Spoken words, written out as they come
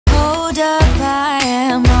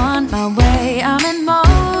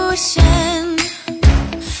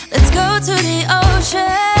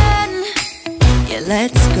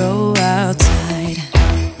let's go outside.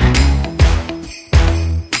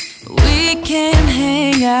 We can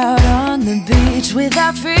hang out on the beach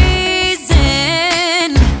without freezing.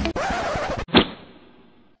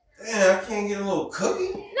 Damn, I can't get a little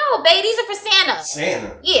cookie? No, babe, these are for Santa.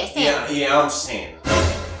 Santa? Yeah, Santa. Yeah, I'm Santa.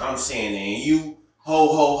 I'm Santa, and you ho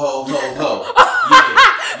ho ho ho ho.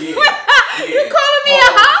 Yeah. You calling me a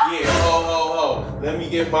hoe? Yeah, ho ho ho. Let me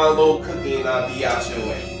get my little cookie and I'll be out your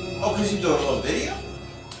way. Oh, cause you doing a little video?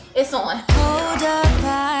 It's on. Hold up,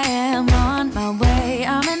 I am on my way.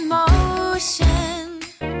 I'm in motion.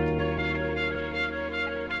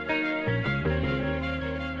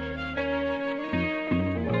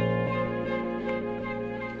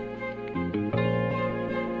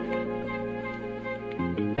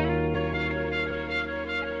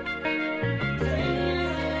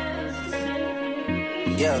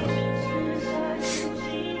 Yeah.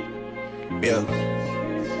 Yeah.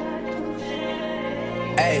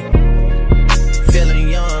 Hey. Feeling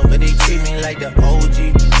young, but they treat me like the OG.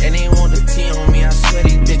 And they want the T on me, I swear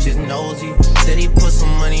these bitches nosy. Said he put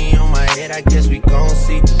some money on my head, I guess we gon'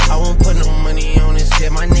 see. I won't put no money on this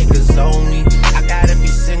shit, my niggas owe me. I gotta be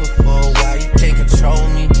single for a while, you can't control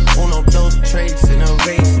me. Uno, those traits in a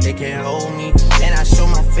race, they can't hold me. And I show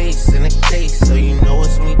my face in a case, so you know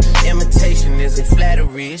it's me. Imitation isn't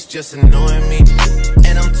flattery, it's just annoying me.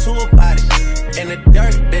 And I'm too about it. And the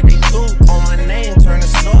dirt that they threw on my name turned to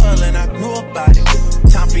soil, and I grew about it.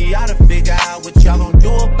 Time for y'all to figure out what y'all gon'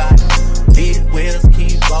 do about it. Big wheels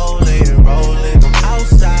keep rolling, rolling. I'm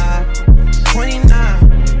outside,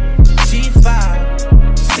 29,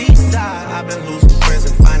 G5, seaside. I've been losing friends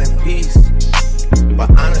and finding peace. But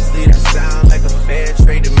honestly, that sounds like a fair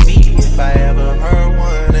trade to me. If I ever heard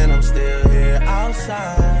one, and I'm still here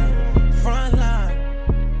outside, front line,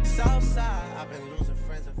 south side. I've been losing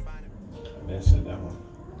friends and finding. I mentioned that one.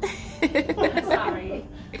 Sorry.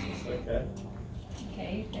 It's okay.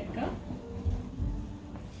 Okay, there you go.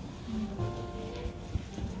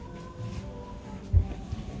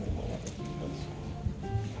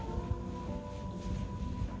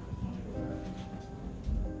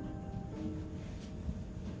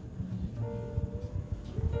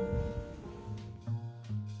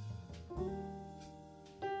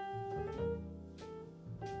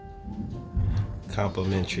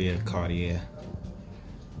 Complimentary of Cartier.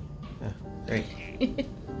 Yeah, great.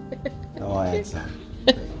 No answer.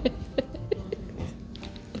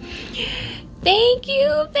 Thank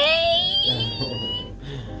you, babe.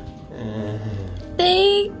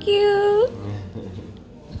 Thank you.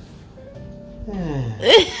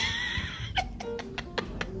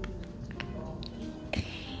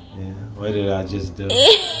 Yeah, what did I just do?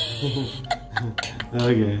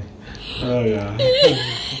 Okay. Oh yeah.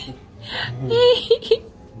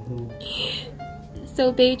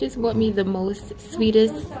 So babe just bought me the most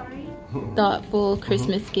sweetest, thoughtful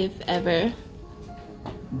Christmas gift ever.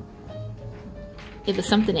 It was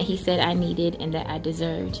something that he said I needed and that I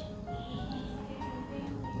deserved.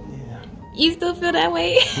 Yeah. You still feel that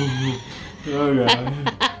way?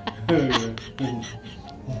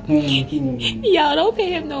 Y'all don't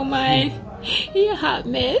pay him no mind. He a hot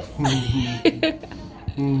mess.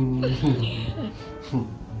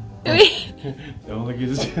 Don't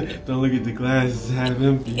look at the glass, it's half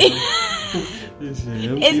empty. It's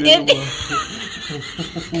empty. It's empty.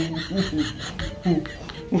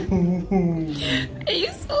 Are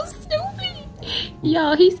you so stupid?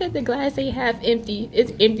 Y'all, he said the glass ain't half empty.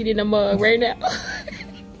 It's emptied in a mug right now.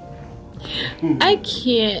 I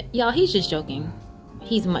can't. Y'all, he's just joking.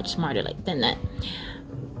 He's much smarter than that.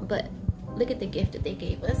 But look at the gift that they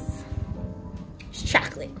gave us. It's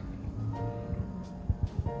chocolate.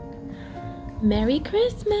 Merry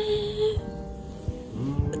Christmas.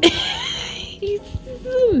 He's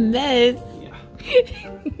a mess. We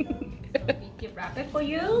can wrap it for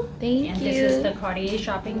you. Thank you. And this is the Cartier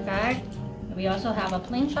shopping bag. We also have a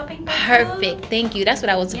plain shopping bag. Perfect. Thank you. That's what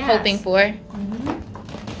I was hoping for.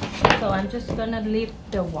 So I'm just gonna leave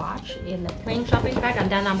the watch in the plain shopping bag, and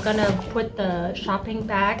then I'm gonna put the shopping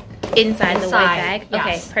bag Inside the white bag?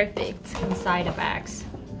 Yes. Okay, perfect. Inside the bags.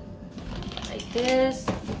 Like this.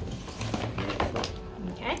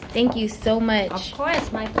 Okay. Thank you so much. Of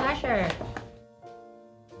course, my pleasure.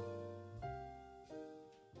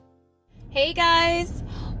 Hey guys,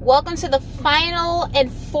 welcome to the final and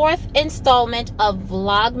fourth installment of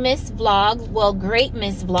Vlogmas Vlogs. Well, Great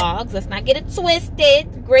Miss Vlogs. Let's not get it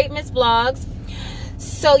twisted. Great Miss Vlogs.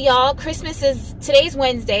 So y'all, today's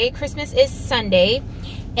Wednesday. Christmas is Sunday.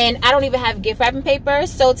 And I don't even have gift wrapping paper.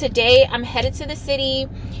 So today I'm headed to the city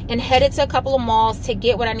and headed to a couple of malls to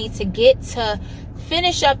get what I need to get to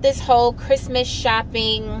finish up this whole Christmas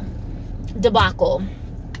shopping debacle.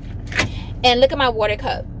 And look at my water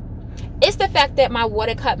cup. It's the fact that my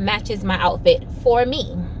water cup matches my outfit for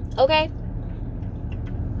me. Okay.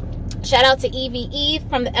 Shout out to EVE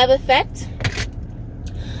from the Ev Effect.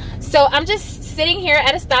 So I'm just sitting here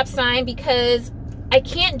at a stop sign because I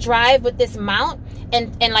can't drive with this mount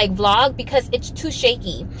and like vlog because it's too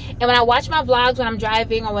shaky. And when I watch my vlogs when I'm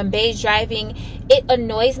driving or when Bae's driving, it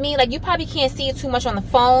annoys me. Like, you probably can't see it too much on the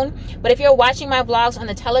phone, but if you're watching my vlogs on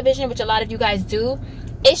the television, which a lot of you guys do,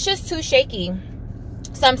 it's just too shaky.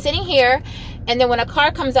 So I'm sitting here, and then when a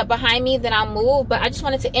car comes up behind me, then I'll move. But I just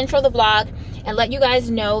wanted to intro the vlog and let you guys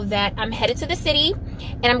know that I'm headed to the city,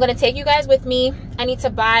 and I'm going to take you guys with me. I need to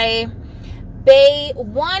buy Bae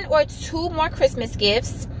 1 or 2 more Christmas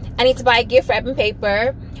gifts. I need to buy gift wrapping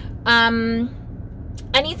paper.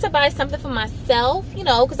 I need to buy something for myself, you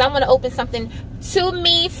know, because I want to open something to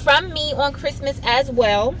me, from me on Christmas as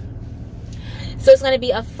well. So it's going to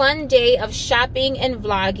be a fun day of shopping and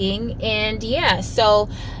vlogging. And yeah, so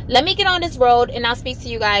let me get on this road and I'll speak to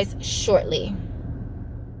you guys shortly.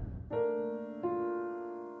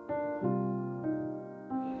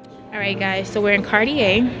 All right, guys, so we're in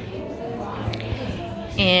Cartier.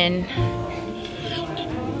 And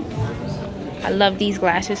I love these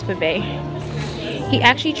glasses for Bae. He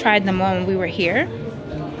actually tried them on when we were here,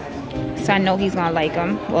 so I know he's gonna like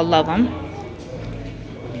them, well, love them.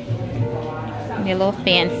 They're a little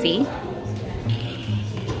fancy.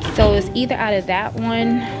 So it's either out of that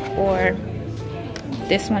one or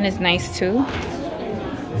this one is nice too.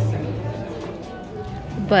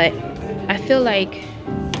 But I feel like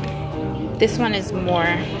this one is more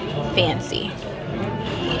fancy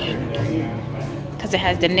because it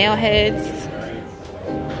has the nail heads.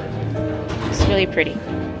 It's really pretty.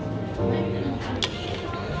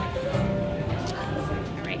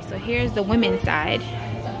 Alright, so here's the women's side.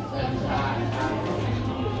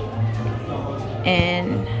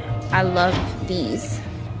 And I love these.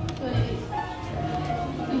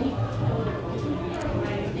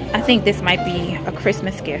 I think this might be a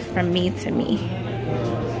Christmas gift from me to me.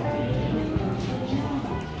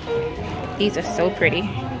 These are so pretty.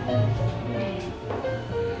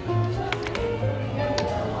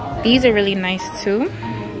 These are really nice too,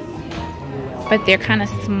 but they're kind of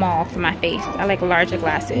small for my face. I like larger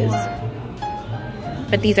glasses.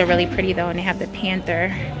 But these are really pretty though, and they have the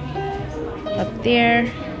panther up there.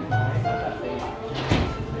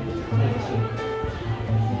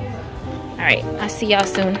 Alright, I'll see y'all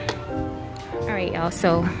soon. Alright, y'all,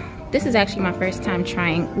 so this is actually my first time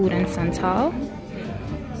trying Udon Santal.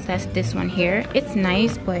 So that's this one here. It's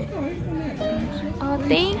nice, but oh,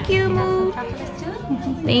 thank you, Moo.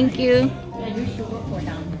 Thank you.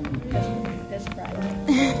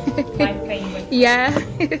 Yeah.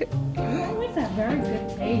 It's a very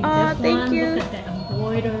good page. Oh, thank you. Look at the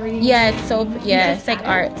embroidery. Yeah, it's so, yeah, it's like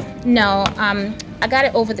art. No, I got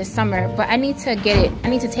it over the summer, but I need to get it. I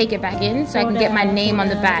need to take it back in so I can get my name on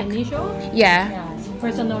the back. Initial? Yeah.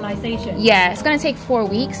 Personalization. Yeah, it's gonna take 4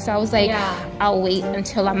 weeks, so I was like, I'll wait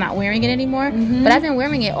until I'm not wearing it anymore. But I've been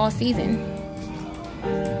wearing it all season.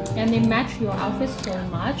 And they match your outfit so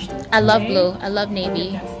much. I love blue. I love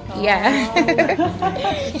navy. Yeah.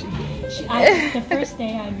 The first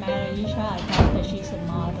day I met Aisha, I thought that she's a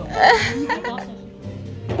model.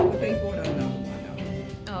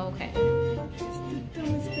 Oh, okay.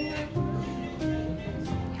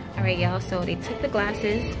 Alright, y'all, so they took the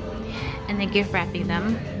glasses and they're gift wrapping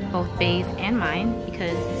them, both Bae's and mine,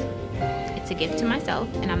 because it's a gift to myself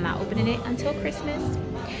and I'm not opening it until Christmas.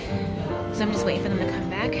 So I'm just waiting for them to come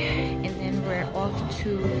back, and then we're off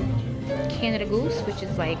to Canada Goose, which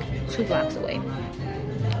is like 2 blocks away.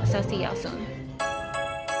 So I'll see y'all soon.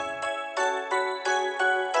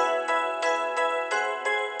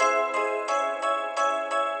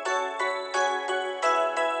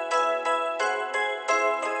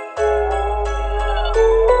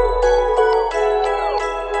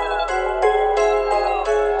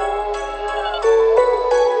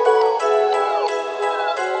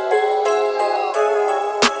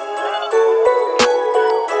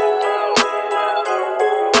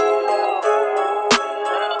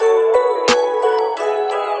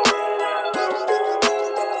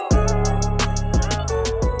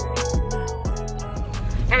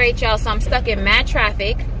 Alright, y'all, so I'm stuck in mad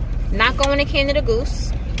traffic, not going to Canada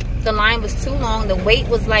Goose. The line was too long. The wait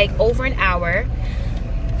was like over an hour.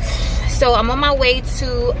 So I'm on my way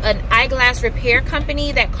to an eyeglass repair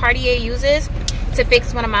company that Cartier uses to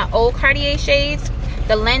fix one of my old Cartier shades.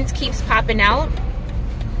 The lens keeps popping out,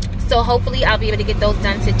 so hopefully I'll be able to get those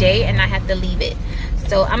done today and not have to leave it.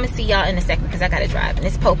 So I'm gonna see y'all in a second because I gotta drive, and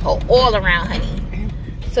it's po-po all around, honey.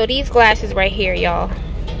 So these glasses right here, y'all,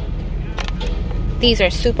 These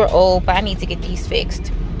are super old, but I need to get these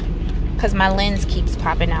fixed because my lens keeps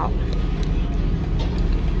popping out.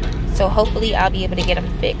 So hopefully I'll be able to get them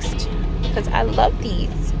fixed because I love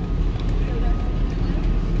these.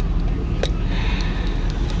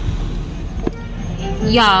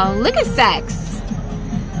 Y'all, look at Saks.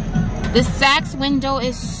 The Saks window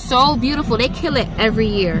is so beautiful. They kill it every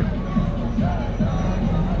year.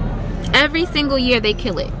 Every single year they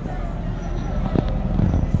kill it.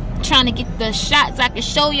 Trying to get the shots I can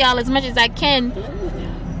show y'all as much as I can,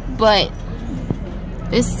 but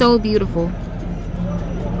it's so beautiful.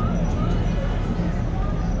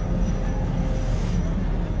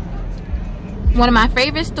 One of my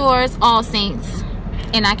favorite stores, All Saints,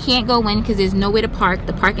 and I can't go in because there's nowhere to park.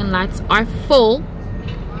 The parking lots are full.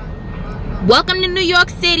 Welcome to New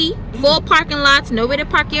York City. Full parking lots, nowhere to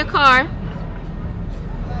park your car.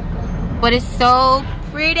 But it's so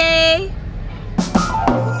pretty.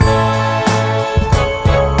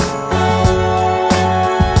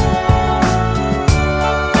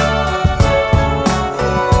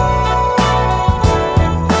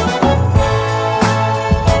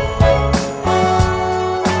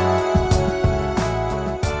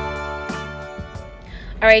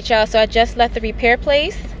 Alright y'all, so I just left the repair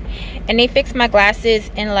place and they fixed my glasses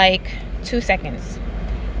in like 2 seconds.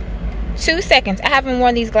 2 seconds. I haven't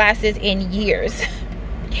worn these glasses in years.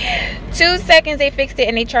 2 seconds they fixed it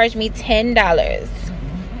and they charged me $10.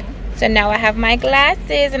 So now I have my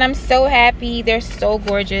glasses and I'm so happy. They're so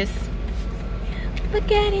gorgeous. Look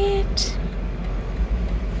at it.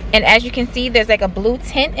 And as you can see, there's like a blue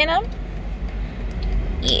tint in them.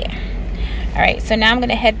 Yeah. Alright, so now I'm going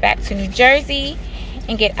to head back to New Jersey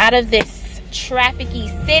and get out of this trafficy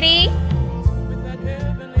city.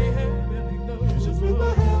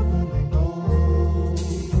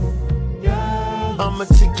 I'ma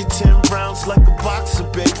take you 10 rounds like a boxer,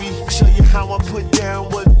 baby. Show you how I put down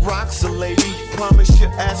what rocks a lady. Promise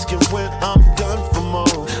you're asking when I'm done for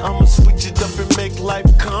more. I'ma switch it up and make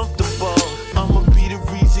life comfortable. I'ma be the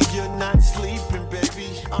reason you're not sleeping,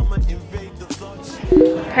 baby. I'ma invade the thoughts.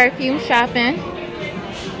 Perfume shopping.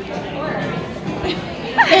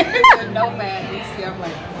 The Nomad, you see, I'm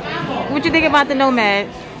like, What you think about the Nomad?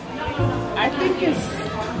 I think it's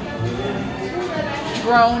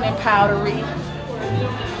grown and powdery.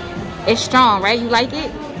 It's strong, right? You like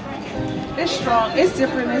it? It's strong. It's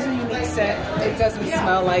different. It's a unique scent. It doesn't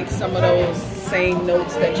smell like some of those same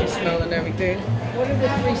notes that you smell and everything. What are the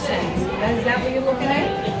 3 scents? Is that what you're looking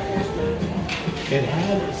at? It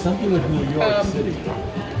had something with New York City. Something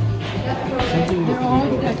with New York.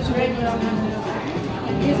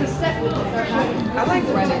 I like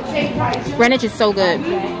Greenwich. Greenwich is so good.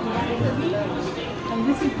 And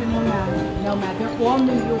this is the Nomad. They're all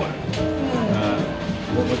New York.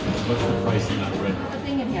 What's the price in that red?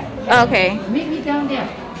 Okay. Meet me down there.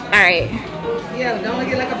 Alright. Yeah, don't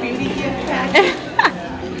get like a beauty gift package.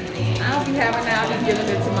 I'll be having that. I'll be giving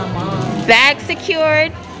it to my mom. Bag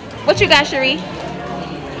secured. What you got, Cherie?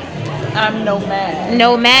 I'm Nomad.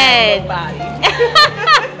 Nomad. Nobody.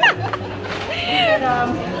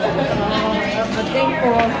 A thing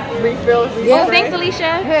for refills. Oh, thanks,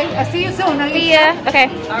 Alicia. Hey, I'll see you soon. See ya. Okay.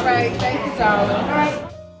 All right. Thank you, darling. All right.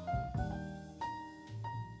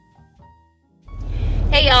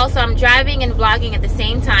 Hey y'all, so I'm driving and vlogging at the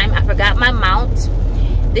same time. I forgot my mount.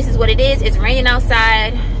 This is what it is. It's raining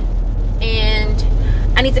outside and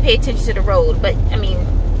I need to pay attention to the road. But I mean,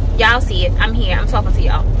 y'all see it. I'm here. I'm talking to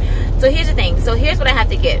y'all. So here's the thing. So here's what I have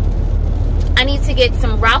to get. I need to get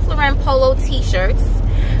some Ralph Lauren polo t-shirts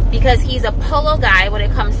because he's a polo guy when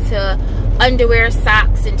it comes to underwear,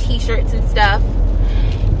 socks, and t-shirts and stuff.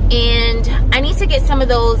 And I need to get some of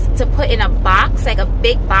those to put in a box, like a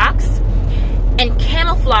big box, and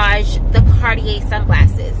camouflage the Cartier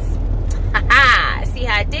sunglasses. Haha, see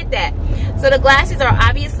how I did that? So the glasses are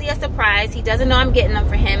obviously a surprise. He doesn't know I'm getting them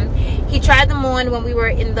for him. He tried them on when we were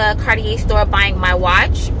in the Cartier store buying my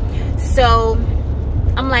watch. So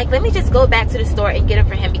I'm like, let me just go back to the store and get them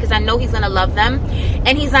for him because I know he's gonna love them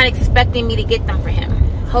and he's not expecting me to get them for him.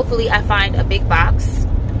 Hopefully I find a big box.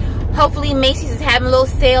 Hopefully Macy's is having a little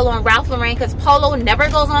sale on Ralph Lauren because Polo never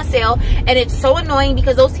goes on sale and it's so annoying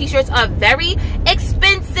because those t-shirts are very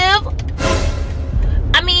expensive.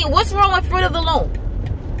 I mean, what's wrong with Fruit of the Loom?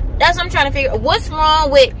 That's what I'm trying to figure out. What's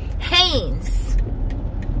wrong with Hanes?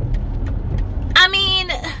 I mean,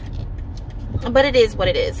 but it is what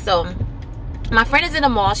it is. So my friend is in the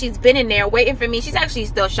mall. She's been in there waiting for me. She's actually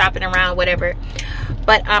still shopping around, whatever.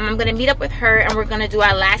 But I'm going to meet up with her and we're going to do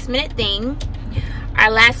our last minute thing. Our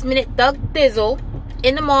last minute thug thizzle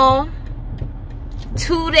in the mall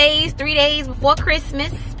 2 days, 3 days before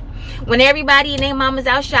Christmas when everybody and their mama's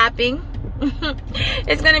out shopping.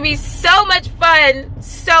 It's gonna be so much fun.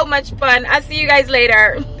 So much fun. I'll see you guys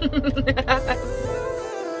later.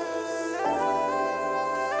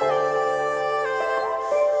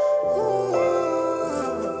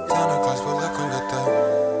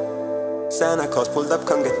 Santa Claus pulled up,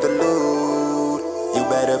 come get the loot. You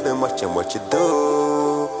better been watching what you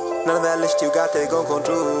do. None of that list you got, they gon' come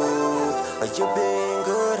true. Like you been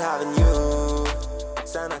good, haven't you?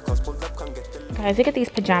 Santa Claus pulled up, come get the loot. Guys, look at these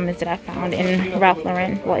pajamas that I found in Ralph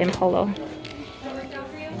Lauren, well, in Polo.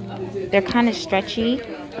 They're kind of stretchy.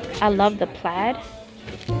 I love the plaid.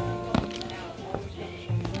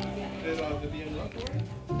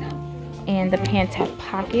 And the pants have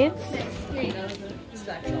pockets.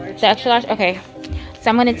 The extra large? Okay. So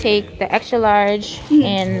I'm going to take the extra large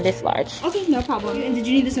and this large. Okay, no problem. And did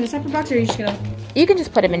you need this in a separate box or are you just going to? You can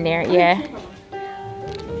just put them in there, yeah.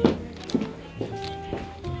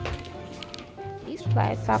 These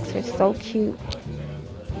plaid socks are so cute.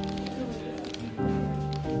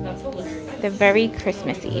 They're very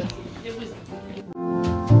Christmassy.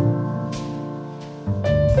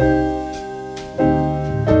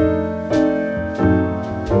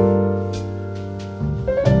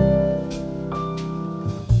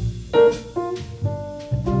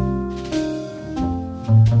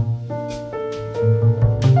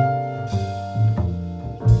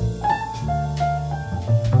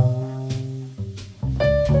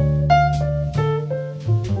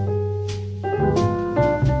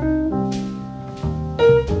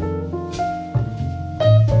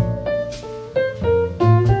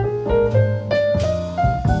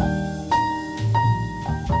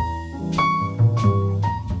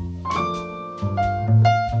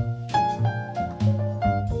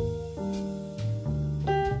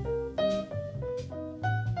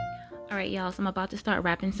 Y'all, so I'm about to start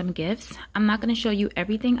wrapping some gifts. I'm not going to show you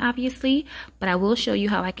everything obviously, but I will show you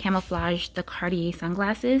how I camouflage the Cartier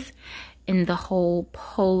sunglasses in the whole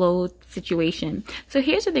Polo situation. So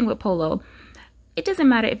here's the thing with Polo. It doesn't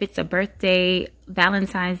matter if it's a birthday,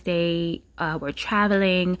 Valentine's Day, we're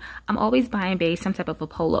traveling. I'm always buying Bae some type of a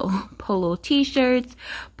polo. Polo t-shirts,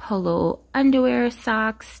 polo underwear,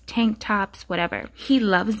 socks, tank tops, whatever. He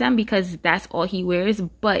loves them because that's all he wears,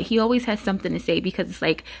 but he always has something to say because it's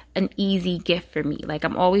like an easy gift for me. Like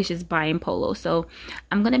I'm always just buying polo. So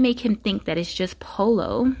I'm going to make him think that it's just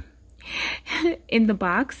polo in the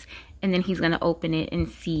box. And then he's going to open it and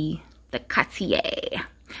see the Cartier.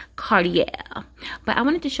 But I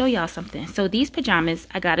wanted to show y'all something. So these pajamas,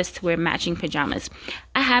 I got us to wear matching pajamas.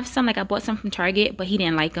 I have some, like I bought some from Target, but he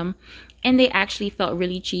didn't like them, and they actually felt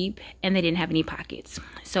really cheap and they didn't have any pockets.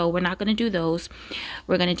 So we're not going to do those.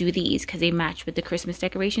 We're going to do these because they match with the Christmas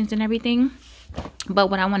decorations and everything. But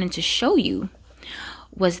what I wanted to show you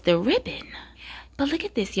was the ribbon. But look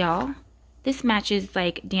at this, y'all. This matches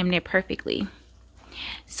like damn near perfectly.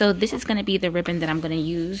 So this is going to be the ribbon that I'm going to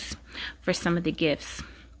use for some of the gifts.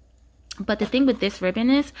 But the thing with this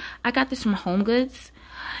ribbon is I got this from Home Goods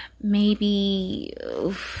maybe,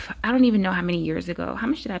 I don't even know how many years ago. How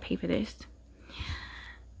much did I pay for this?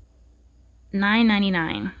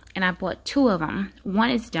 $9.99, and I bought 2 of them. One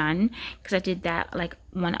is done because I did that like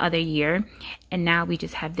one other year, and now we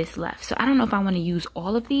just have this left. So I don't know if I want to use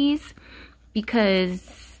all of these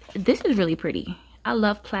because this is really pretty. I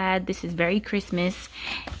love plaid. This is very Christmas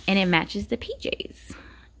and it matches the PJs.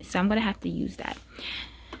 So I'm going to have to use that.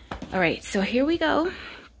 All right, so here we go.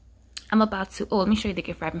 I'm about to, let me show you the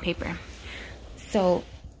gift wrapping paper. So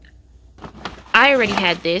I already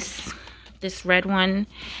had this red one.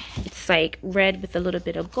 It's like red with a little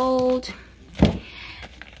bit of gold.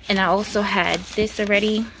 And I also had this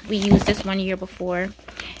already. We used this 1 year before.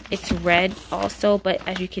 It's red also, but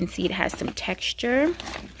as you can see, it has some texture.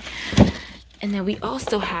 And then we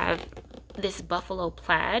also have this buffalo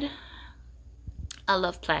plaid. I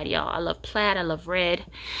love plaid, y'all. I love plaid. I love red.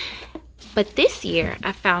 But this year,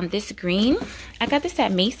 I found this green. I got this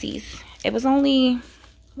at Macy's. It was only,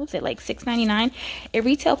 what was it, like $6.99? It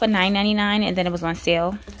retailed for $9.99, and then it was on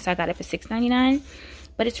sale. So I got it for $6.99.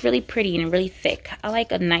 But it's really pretty and really thick. I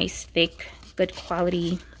like a nice, thick, good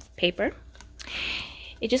quality paper.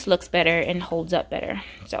 It just looks better and holds up better.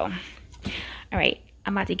 So, all right.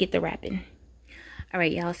 I'm about to get the wrapping. All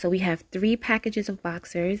right, y'all, so we have 3 packages of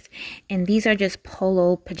boxers, and these are just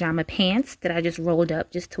polo pajama pants that I just rolled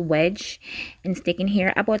up just to wedge and stick in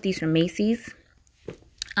here. I bought these from Macy's.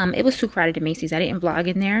 It was too crowded at Macy's. I didn't vlog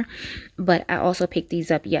in there, but I also picked these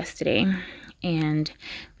up yesterday. And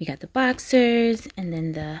we got the boxers and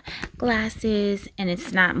then the glasses, and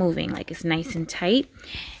it's not moving, like it's nice and tight.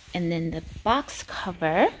 And then the box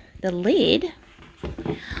cover, the lid,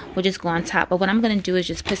 will just go on top. But what I'm going to do is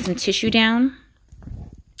just put some tissue down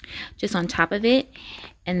just on top of it,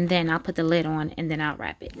 and then I'll put the lid on and then I'll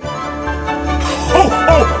wrap it. Ho,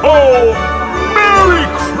 ho, ho! Merry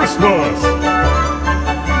Christmas!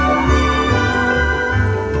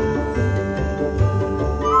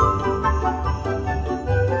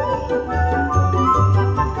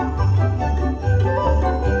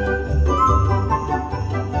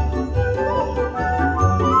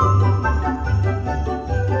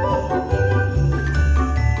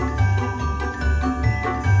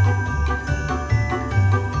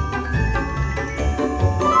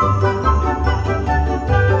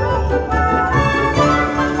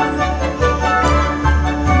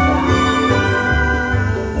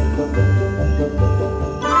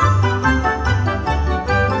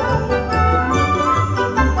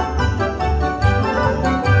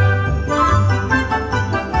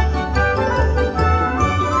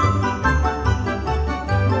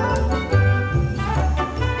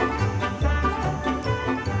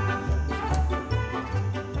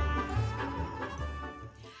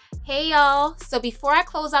 Hey y'all, so before I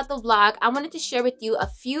close out the vlog, I wanted to share with you a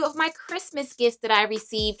few of my Christmas gifts that I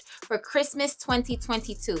received for Christmas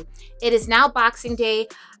 2022. It is now Boxing Day.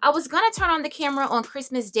 I was gonna turn on the camera on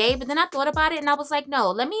Christmas Day, but then I thought about it and I was like,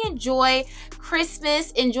 no, let me enjoy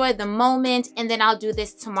Christmas, enjoy the moment, and then I'll do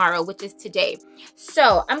this tomorrow, which is today.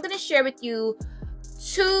 So I'm gonna share with you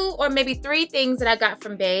 2 or maybe 3 things that I got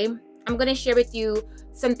from Bae. I'm gonna share with you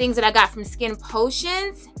some things that I got from Skin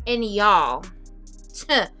Potions, and y'all,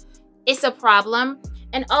 it's a problem.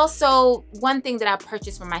 And also one thing that I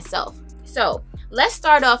purchased for myself. So let's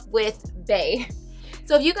start off with Bae.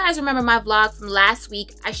 So if you guys remember my vlog from last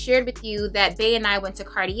week, I shared with you that Bae and I went to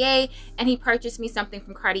Cartier and he purchased me something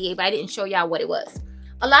from Cartier, but I didn't show y'all what it was.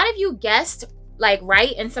 A lot of you guessed like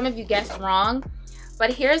right and some of you guessed wrong,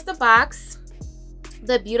 but here's the box,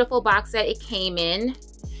 the beautiful box that it came in.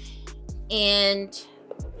 And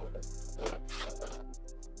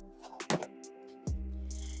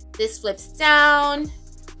this flips down,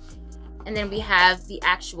 and then we have the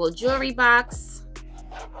actual jewelry box.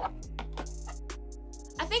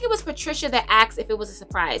 I think it was Patricia that asked if it was a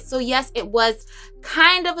surprise. So yes, it was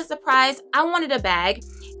kind of a surprise. I wanted a bag,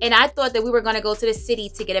 and I thought that we were gonna go to the city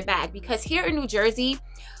to get a bag because here in New Jersey,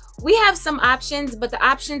 we have some options, but the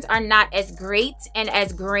options are not as great and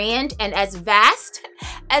as grand and as vast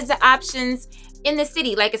as the options in the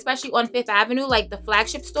city, like especially on 5th Avenue, like the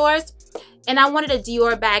flagship stores. And I wanted a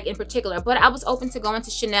Dior bag in particular, but I was open to going to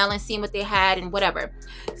Chanel and seeing what they had and whatever.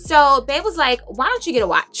 So Bae was like, why don't you get a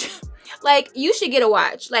watch? Like, you should get a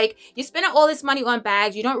watch. Like, you're spending all this money on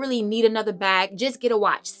bags. You don't really need another bag. Just get a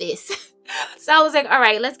watch, sis. So I was like, all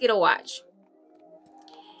right, let's get a watch.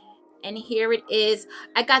 And here it is.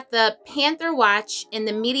 I got the Panther watch in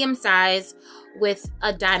the medium size with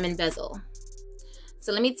a diamond bezel.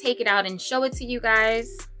 So let me take it out and show it to you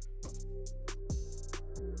guys.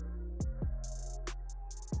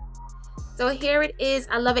 So here it is.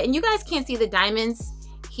 I love it. And you guys can't see the diamonds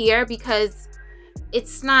here because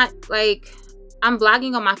it's not like I'm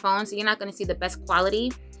vlogging on my phone, so you're not going to see the best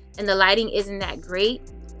quality. And the lighting isn't that great,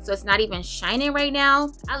 so it's not even shining right now.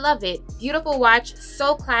 I love it. Beautiful watch.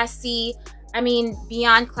 So classy. I mean,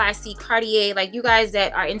 beyond classy. Cartier. Like, you guys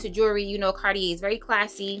that are into jewelry, you know Cartier is very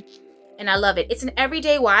classy. And I love it. It's an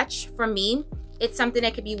everyday watch for me. It's something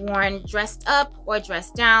that could be worn dressed up or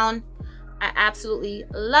dressed down. I absolutely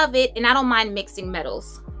love it, and I don't mind mixing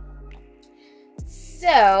metals.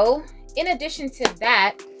 So, in addition to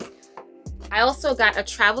that, I also got a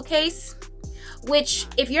travel case, which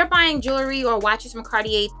if you're buying jewelry or watches from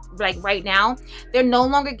Cartier, like right now, they're no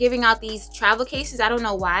longer giving out these travel cases. I don't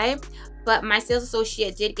know why, but my sales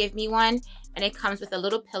associate did give me one, and it comes with a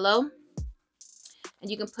little pillow. And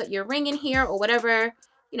you can put your ring in here or whatever,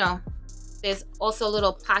 you know. There's also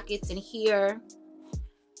little pockets in here.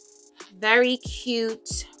 Very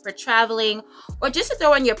cute for traveling or just to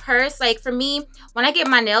throw in your purse. Like for me, when I get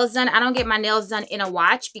my nails done, I don't get my nails done in a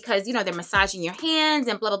watch because, you know, they're massaging your hands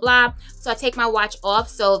and blah, blah, blah. So I take my watch off.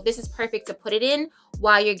 So this is perfect to put it in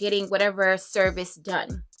while you're getting whatever service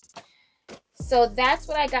done. So that's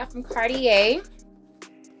what I got from Cartier.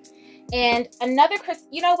 And another,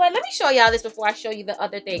 you know what? Let me show y'all this before I show you the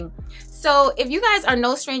other thing. So if you guys are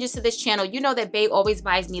no strangers to this channel, you know that Bae always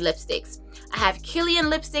buys me lipsticks. I have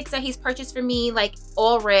Kilian lipsticks that he's purchased for me, like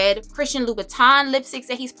all red. Christian Louboutin lipsticks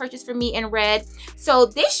that he's purchased for me in red. So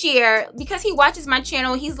this year, because he watches my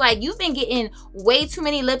channel, he's like, you've been getting way too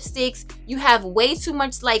many lipsticks. You have way too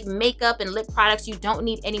much like makeup and lip products. You don't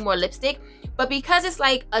need any more lipstick. But because it's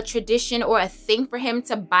like a tradition or a thing for him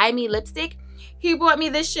to buy me lipstick, he bought me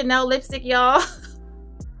this Chanel lipstick, y'all.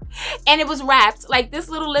 And it was wrapped. Like, this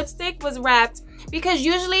little lipstick was wrapped. Because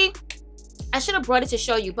usually I should have brought it to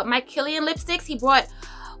show you, but my Kilian lipsticks, he brought,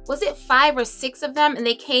 was it 5 or 6 of them? And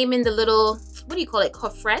they came in the little, what do you call it,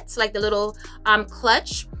 coffrets, like the little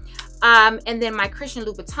clutch. And then my Christian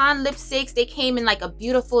Louboutin lipsticks, they came in like a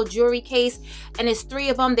beautiful jewelry case, and it's 3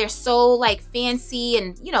 of them. They're so like fancy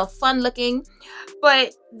and, you know, fun looking.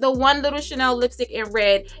 But the one little Chanel lipstick in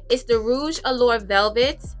red, it's the Rouge Allure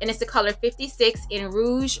Velvet, and it's the color 56 in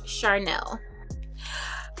Rouge Charnel.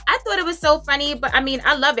 I thought it was so funny, but I mean,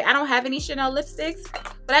 I love it. I don't have any Chanel lipsticks,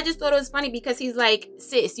 but I just thought it was funny because he's like,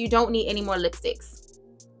 sis, you don't need any more lipsticks.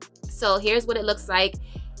 So here's what it looks like.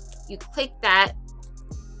 You click that,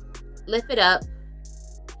 lift it up,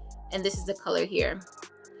 and this is the color here.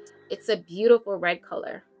 It's a beautiful red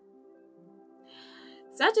color.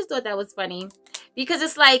 So I just thought that was funny because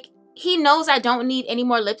it's like, he knows I don't need any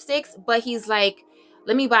more lipsticks, but he's like,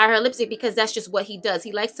 let me buy her lipstick because that's just what he does.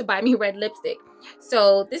 He likes to buy me red lipstick.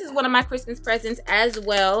 So this is one of my Christmas presents as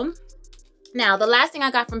well. Now, the last thing I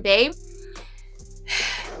got from Bae,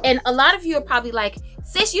 and a lot of you are probably like,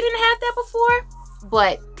 sis, you didn't have that before?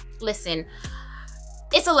 But listen,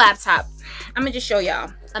 it's a laptop. I'm gonna just show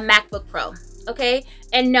y'all a MacBook Pro, okay?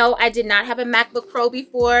 And no, I did not have a MacBook Pro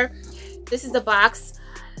before. This is the box.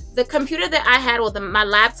 The computer that I had, or my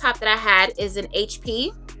laptop that I had, is an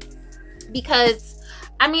HP because,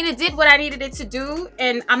 I mean, it did what I needed it to do,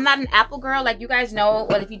 and I'm not an Apple girl, like you guys know.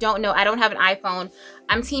 Well, if you don't know, I don't have an iPhone.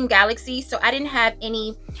 I'm Team Galaxy, so I didn't have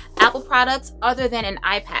any Apple products other than an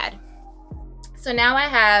iPad. So now I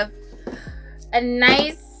have a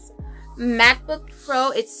nice MacBook Pro.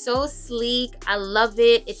 It's so sleek. I love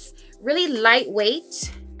it. It's really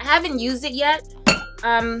lightweight. I haven't used it yet.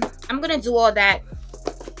 I'm gonna do all that,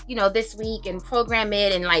 you know, this week, and program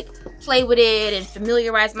it and like play with it and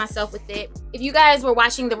familiarize myself with it. If you guys were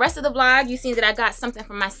watching the rest of the vlog, you've seen that I got something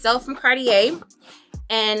for myself from Cartier,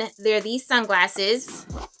 and they're these sunglasses,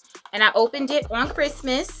 and I opened it on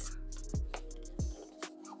Christmas.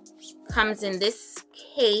 Comes in this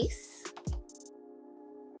case.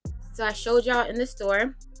 So I showed y'all in the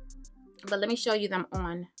store, but let me show you them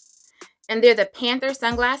on. And they're the Panther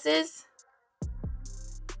sunglasses.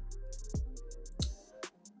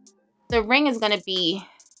 The ring is gonna be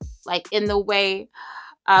like in the way.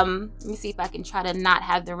 Let me see if I can try to not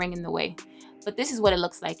have the ring in the way. But this is what it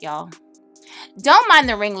looks like, y'all. Don't mind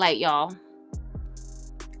the ring light, y'all.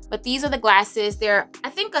 But these are the glasses. They're, I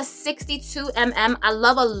think, a 62 mm. I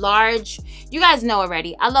love a large, you guys know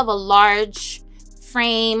already, I love a large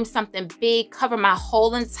frame, something big, cover my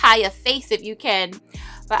whole entire face if you can.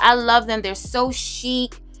 But I love them. They're so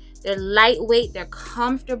chic. They're lightweight. They're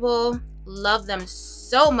comfortable. Love them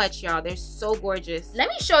so much, y'all. They're so gorgeous. Let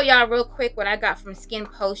me show y'all real quick what I got from Skin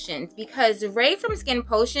Potions, because Ray from Skin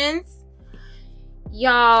Potions,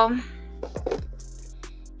 y'all,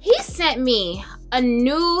 he sent me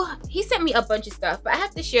a bunch of stuff, but I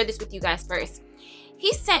have to share this with you guys first.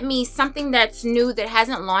 He sent me something that's new that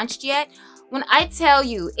hasn't launched yet. When I tell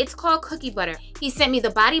you, it's called cookie butter. He sent me the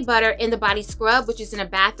body butter and the body scrub, which is in a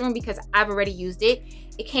bathroom because I've already used it.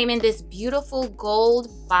 It came in this beautiful gold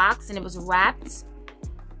box and it was wrapped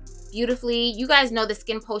beautifully. You guys know the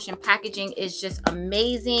Skin Potion packaging is just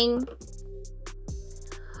amazing.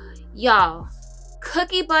 Y'all,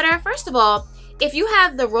 cookie butter, first of all, if you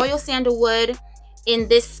have the Royal Sandalwood in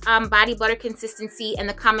this body butter consistency and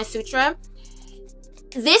the Kama Sutra,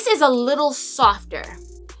 this is a little softer.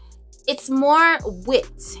 It's more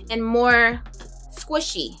whipped and more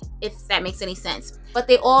squishy, if that makes any sense. But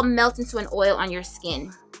they all melt into an oil on your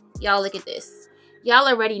skin. Y'all, look at this. Y'all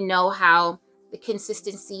already know how the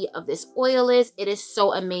consistency of this oil is. It is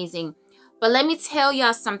so amazing. But let me tell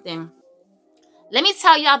y'all something. Let me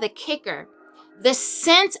tell y'all the kicker. The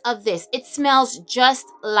scent of this, it smells just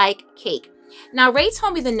like cake. Now, Ray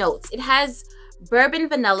told me the notes. It has bourbon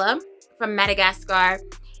vanilla from Madagascar.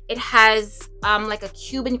 It has like a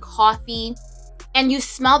Cuban coffee. And you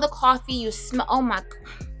smell the coffee. You smell, oh my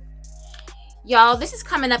God. Y'all, this is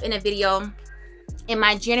coming up in a video in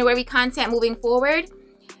my January content moving forward.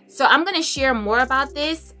 So I'm going to share more about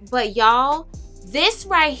this. But y'all, this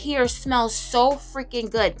right here smells so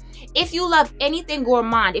freaking good. If you love anything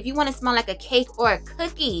gourmand, if you want to smell like a cake or a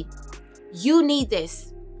cookie, you need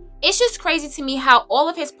this. It's just crazy to me how all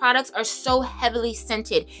of his products are so heavily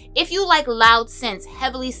scented. If you like loud scents,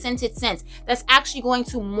 heavily scented scents, that's actually going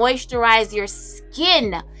to moisturize your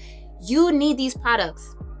skin, you need these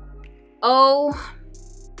products. Oh,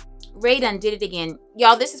 Ray done did it again.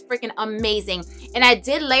 Y'all, this is freaking amazing. And I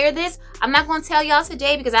did layer this. I'm not going to tell y'all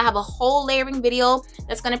today because I have a whole layering video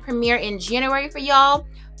that's going to premiere in January for y'all.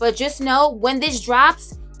 But just know when this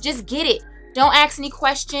drops, just get it. Don't ask any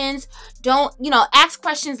questions. Don't, ask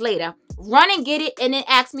questions later. run and get it and then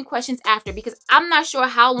ask me questions after, because I'm not sure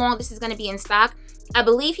how long this is going to be in stock. I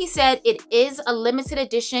believe he said it is a limited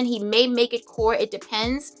edition. He may make it core. It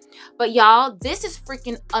depends. But y'all, this is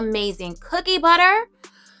freaking amazing. Cookie butter.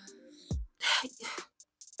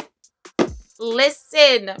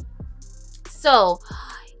 Listen. So,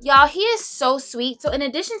 y'all, he is so sweet. So, in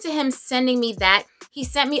addition to him sending me that, he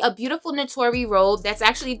sent me a beautiful Notori robe that's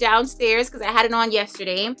actually downstairs because I had it on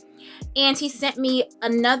yesterday. And he sent me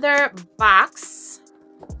another box.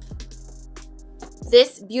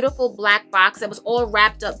 This beautiful black box that was all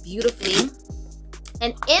wrapped up beautifully.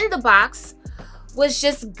 And in the box was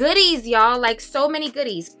just goodies, y'all. Like, so many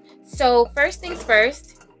goodies. So, first things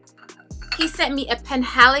first, he sent me a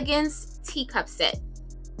Penhaligon's teacup set.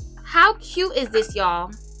 How cute is this,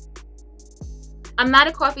 y'all? I'm not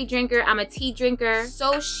a coffee drinker. I'm a tea drinker.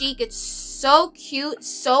 So chic. It's so cute.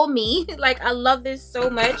 So me. Like, I love this so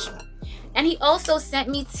much. And he also sent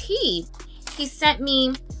me tea. He sent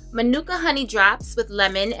me Manuka honey drops with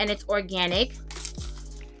lemon, and it's organic.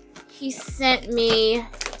 He sent me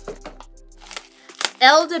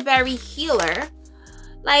elderberry healer.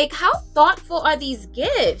 Like, how thoughtful are these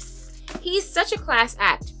gifts? He's such a class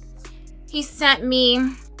act. He sent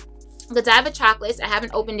me Godiva chocolates. I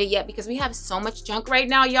haven't opened it yet because we have so much junk right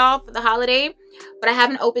now, y'all, for the holiday. But I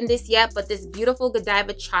haven't opened this yet. But this beautiful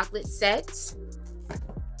Godiva chocolate set.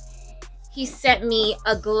 He sent me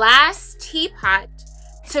a glass teapot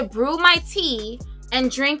to brew my tea and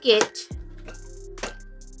drink it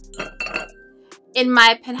in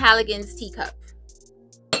my Penhaligon's teacup.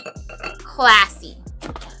 Classy.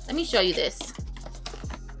 Let me show you this.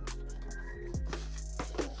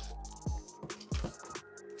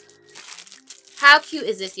 How cute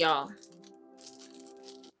is this, y'all?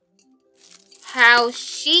 How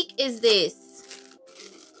chic is this?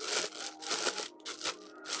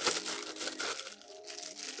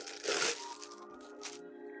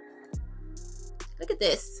 Look at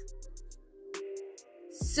this.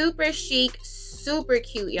 Super chic, super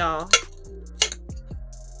cute, y'all.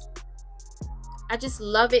 I just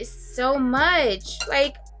love it so much.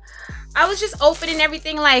 Like, I was just opening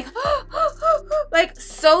everything like, like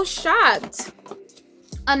so shocked.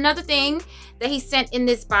 Another thing that he sent in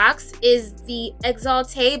this box is the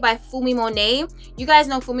Exalté by Fumi Monet. You guys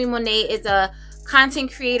know Fumi Monet is a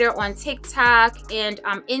content creator on TikTok and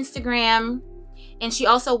Instagram. And she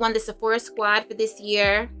also won the Sephora Squad for this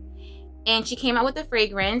year. And she came out with a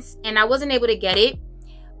fragrance. And I wasn't able to get it.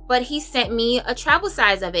 But he sent me a travel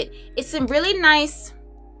size of it. It's a really nice,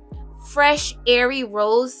 fresh, airy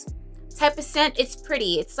rose type of scent. It's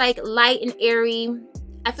pretty. It's like light and airy.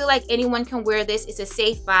 I feel like anyone can wear this. It's a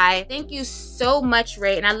safe buy. Thank you so much,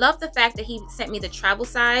 Ray. And I love the fact that he sent me the travel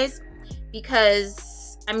size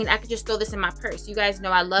because, I mean, I could just throw this in my purse. You guys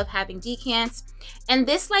know I love having decants. And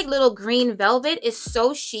this like little green velvet is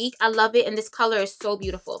so chic. I love it. And this color is so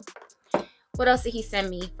beautiful. What else did he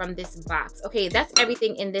send me from this box? Okay, that's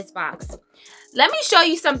everything in this box. Let me show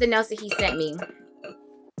you something else that he sent me.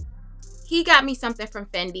 He got me something from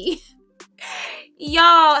Fendi.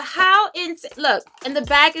 Y'all, how insane. Look, and the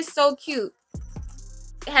bag is so cute.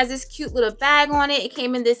 It has this cute little bag on it. It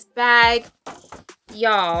came in this bag.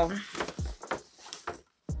 Y'all,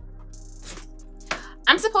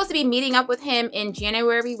 I'm supposed to be meeting up with him in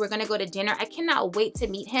January. We're gonna go to dinner. I cannot wait to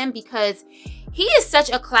meet him because he is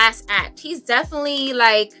such a class act. He's definitely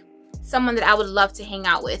like someone that I would love to hang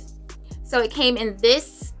out with. So it came in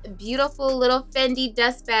this beautiful little Fendi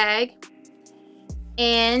dust bag.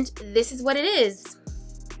 And this is what it is.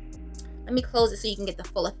 Let me close it so you can get the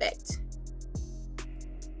full effect.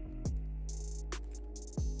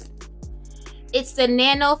 It's the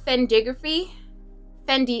Nano Fendigraphy.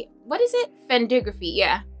 Fendi, what is it? Fendigraphy,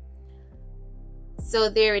 yeah. So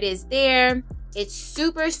there it is there. It's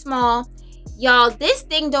super small. Y'all, this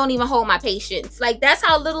thing don't even hold my patience. Like, that's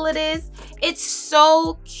how little it is. It's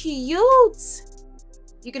so cute.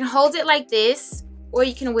 You can hold it like this, or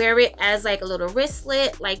you can wear it as like a little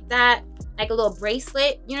wristlet, like that, like a little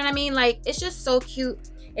bracelet. You know what I mean? Like, it's just so cute.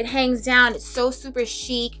 It hangs down. It's so super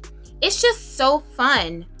chic. It's just so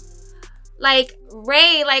fun. Like,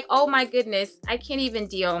 Ray, like, oh my goodness, I can't even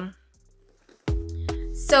deal.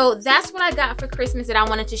 So that's what I got for Christmas that I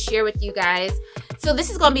wanted to share with you guys. So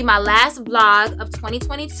this is going to be my last vlog of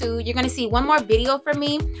 2022. You're going to see one more video from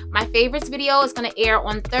me. My favorites video is going to air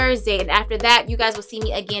on Thursday. And after that, you guys will see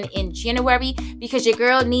me again in January because your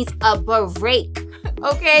girl needs a break.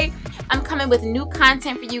 Okay? I'm coming with new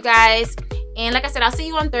content for you guys. And like I said, I'll see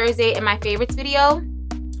you on Thursday in my favorites video,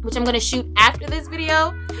 which I'm going to shoot after this video.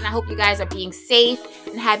 And I hope you guys are being safe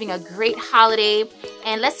and having a great holiday.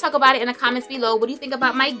 And let's talk about it in the comments below. What do you think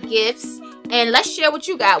about my gifts? And let's share what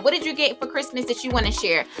you got. What did you get for Christmas that you want to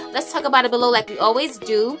share? Let's talk about it below like we always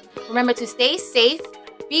do. Remember to stay safe,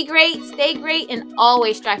 be great, stay great, and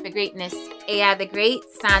always strive for greatness. AI the Great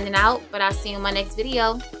signing out, but I'll see you in my next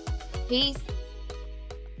video. Peace.